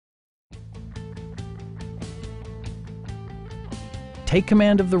take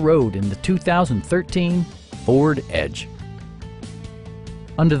command of the road in the 2013 Ford Edge.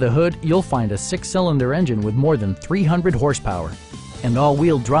 Under the hood, you'll find a 6-cylinder engine with more than 300 horsepower, and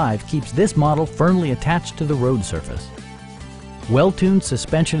all-wheel drive keeps this model firmly attached to the road surface. Well-tuned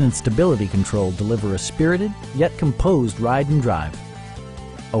suspension and stability control deliver a spirited yet composed ride and drive.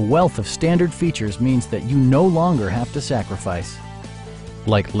 A wealth of standard features means that you no longer have to sacrifice,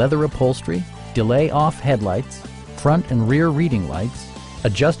 like leather upholstery, delay-off headlights, front and rear reading lights,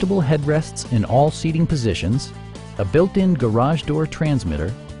 adjustable headrests in all seating positions, a built-in garage door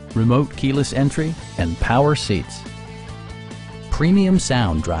transmitter, remote keyless entry, and power seats. Premium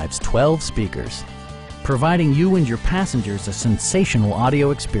sound drives 12 speakers, providing you and your passengers a sensational audio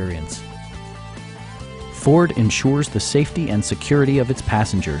experience. Ford ensures the safety and security of its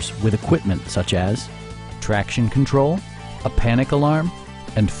passengers with equipment such as traction control, a panic alarm,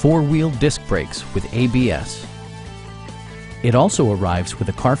 and 4-wheel disc brakes with ABS. It also arrives with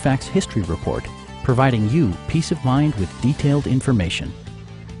a Carfax history report, providing you peace of mind with detailed information.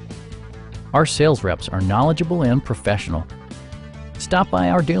 Our sales reps are knowledgeable and professional. Stop by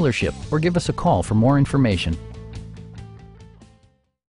our dealership or give us a call for more information.